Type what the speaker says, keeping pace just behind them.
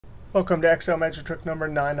Welcome to Excel Magic Trick number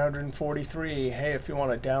 943. Hey, if you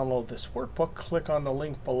want to download this workbook, click on the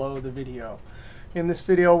link below the video. In this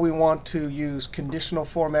video, we want to use conditional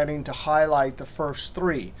formatting to highlight the first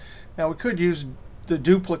three. Now, we could use the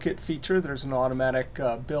duplicate feature. There's an automatic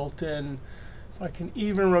built-in. If I can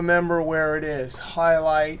even remember where it is,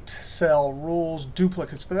 highlight, cell, rules,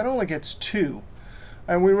 duplicates. But that only gets two.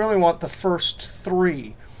 And we really want the first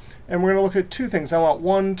three. And we're going to look at two things. I want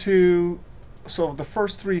one, two. So the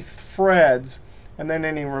first three threads, and then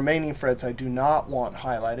any remaining threads I do not want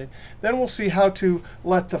highlighted. Then we'll see how to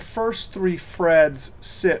let the first three threads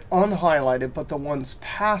sit unhighlighted, but the ones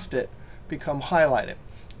past it become highlighted.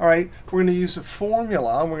 All right, we're going to use a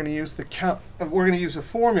formula. We're going to use the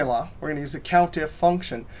COUNTIF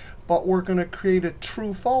function, but we're going to create a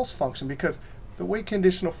true/false function because the way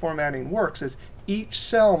conditional formatting works is each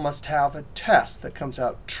cell must have a test that comes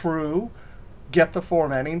out true. Get the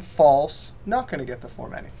formatting, false, not going to get the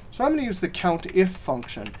formatting. So I'm going to use the COUNTIF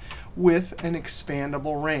function with an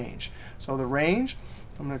expandable range. So the range,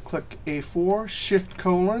 I'm going to click A4, shift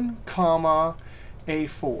colon, comma,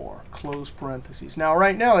 A4, close parentheses. Now,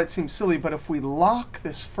 right now, it seems silly, but if we lock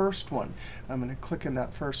this first one, I'm going to click in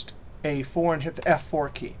that first A4 and hit the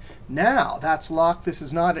F4 key. Now, that's locked. This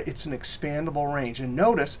is not, it's an expandable range. And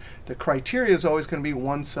notice the criteria is always going to be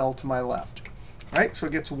one cell to my left. All right, so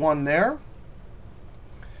it gets one there.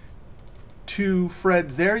 Two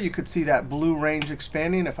threads there. You could see that blue range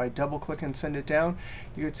expanding. If I double click and send it down,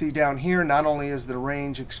 you could see down here, not only is the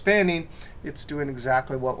range expanding, it's doing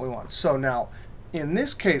exactly what we want. So now, in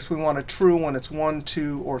this case, we want a true when it's 1,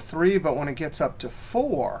 2, or 3. But when it gets up to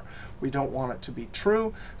 4, we don't want it to be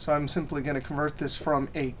true. So I'm simply going to convert this from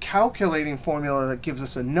a calculating formula that gives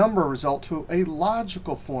us a number result to a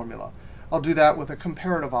logical formula. I'll do that with a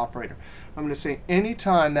comparative operator. I'm going to say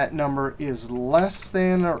anytime that number is less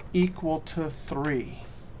than or equal to 3.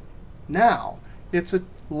 Now, it's a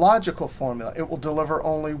logical formula. It will deliver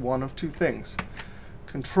only one of two things.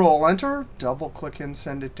 Control-Enter, double-click and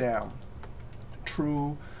send it down.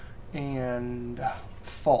 True and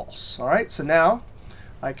false. All right, so now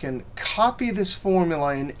I can copy this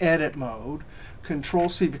formula in edit mode.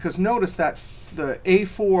 Control-C, because notice that the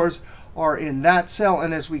A4s are in that cell.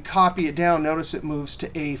 And as we copy it down, notice it moves to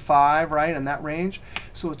A5, right, in that range.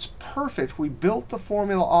 So it's perfect. We built the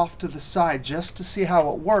formula off to the side just to see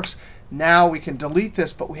how it works. Now we can delete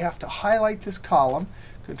this, but we have to highlight this column,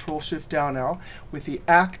 Control-Shift-Down arrow, with the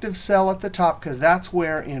active cell at the top, because that's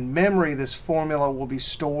where in memory this formula will be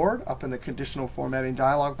stored up in the conditional formatting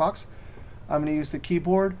dialog box. I'm going to use the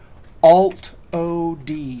keyboard,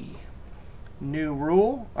 Alt-O-D. New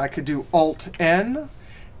rule. I could do Alt-N.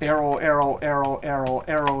 Arrow, arrow, arrow, arrow,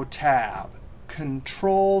 arrow, tab.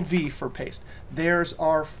 Control-V for paste. There's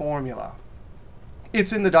our formula.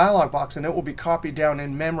 It's in the dialog box, and it will be copied down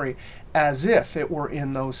in memory as if it were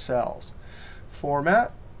in those cells.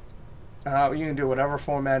 Format. You can do whatever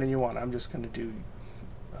formatting you want. I'm just going to do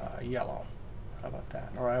yellow. How about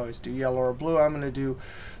that? Or I always do yellow or blue. I'm going to do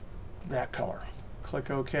that color. Click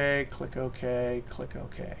OK, click OK, click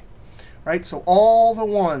OK. Right? So all the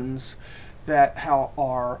ones that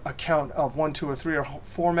are a count of 1, 2, or 3 are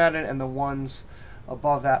formatted, and the ones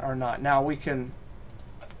above that are not. Now we can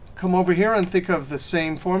come over here and think of the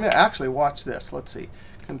same formula. Actually, watch this. Let's see.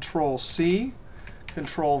 Control-C,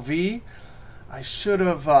 Control-V. I should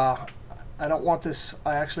have, I don't want this.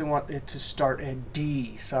 I actually want it to start at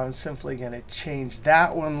D. So I'm simply going to change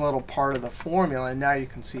that one little part of the formula. And now you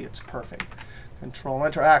can see it's perfect.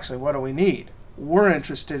 Control-Enter. Actually, what do we need? We're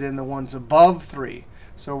interested in the ones above 3.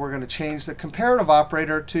 So we're going to change the comparative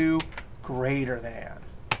operator to greater than.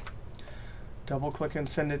 Double click and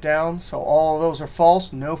send it down. So all of those are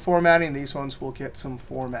false. No formatting. These ones will get some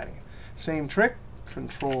formatting. Same trick.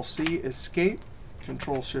 Control-C, escape.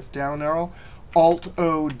 Control-Shift-Down arrow.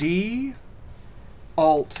 Alt-O-D.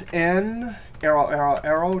 Alt-N. Arrow, arrow,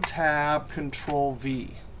 arrow. Tab.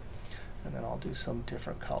 Control-V. And then I'll do some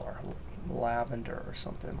different color. Lavender or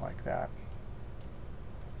something like that.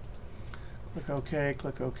 Click OK,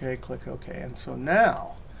 click OK, click OK. And so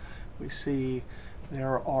now we see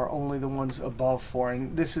there are only the ones above 4.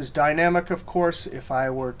 And this is dynamic, of course. If I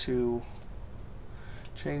were to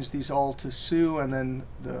change these all to Sioux, and then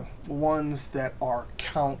the ones that are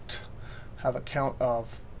have a count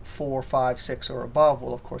of 4, 5, 6, or above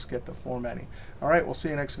will, of course, get the formatting. All right, we'll see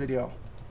you next video.